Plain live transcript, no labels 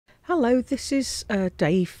Hello, this is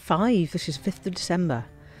day 5, this is 5th of December,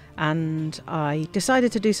 and I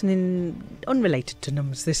decided to do something unrelated to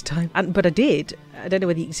numbers this time, but I did. I don't know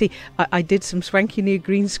whether you can see, I did some swanky new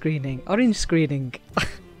orange screening.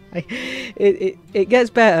 It gets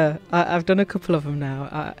better. I've done a couple of them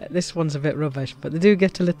now. This one's a bit rubbish, but they do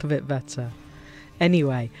get a little bit better.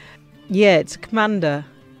 Anyway, yeah, it's a commander,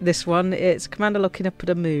 this one. It's a commander looking up at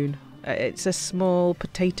a moon. It's a small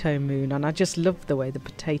potato moon, and I just love the way the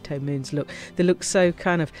potato moons look. They look so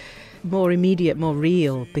kind of more immediate, more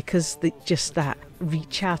real, because just that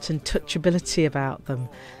reach out and touchability about them.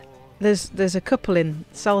 There's a couple in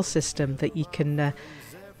Sol system that you can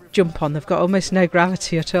jump on. They've got almost no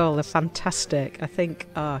gravity at all. They're fantastic. I think,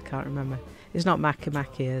 I can't remember. It's not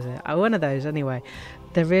Makimaki, is it? One of those anyway.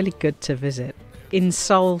 They're really good to visit. In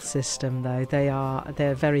Sol system, though,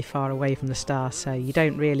 they're very far away from the star, so you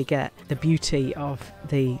don't really get the beauty of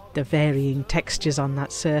the varying textures on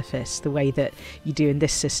that surface the way that you do in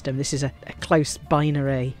this system. This is a close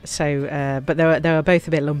binary, so but they were both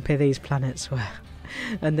a bit lumpy, these planets were,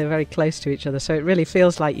 and they're very close to each other, so it really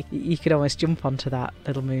feels like you could almost jump onto that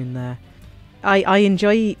little moon there. I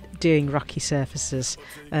enjoy doing rocky surfaces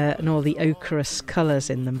and all the ochreous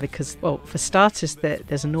colours in them because, well, for starters,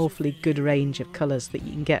 there's an awfully good range of colours that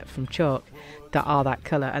you can get from chalk that are that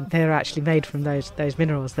colour, and they're actually made from those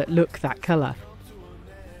minerals that look that colour.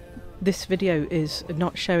 This video is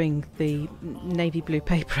not showing the navy blue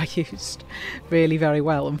paper I used really very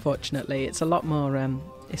well, unfortunately. It's a lot more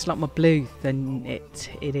blue than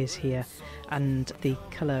it is here, and the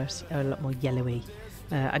colours are a lot more yellowy.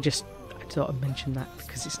 I thought I'd mention that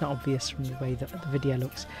because it's not obvious from the way that the video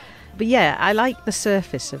looks. But yeah, I like the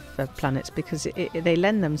surface of planets because they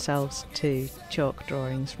lend themselves to chalk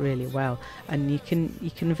drawings really well, and you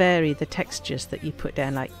can vary the textures that you put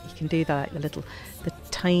down. Like you can do that, like the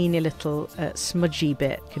tiny little smudgy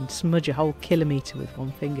bit. You can smudge a whole kilometre with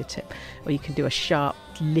one fingertip, or you can do a sharp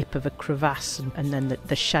lip of a crevasse, and then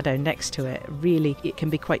the shadow next to it. Really, it can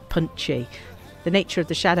be quite punchy. The nature of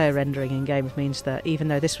the shadow rendering in games means that even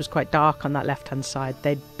though this was quite dark on that left-hand side,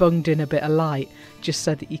 they'd bunged in a bit of light just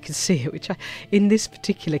so that you could see it, which in this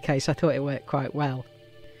particular case I thought it worked quite well.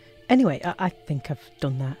 Anyway, I think I've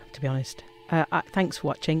done that, to be honest. Thanks for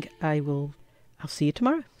watching. I'll see you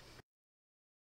tomorrow.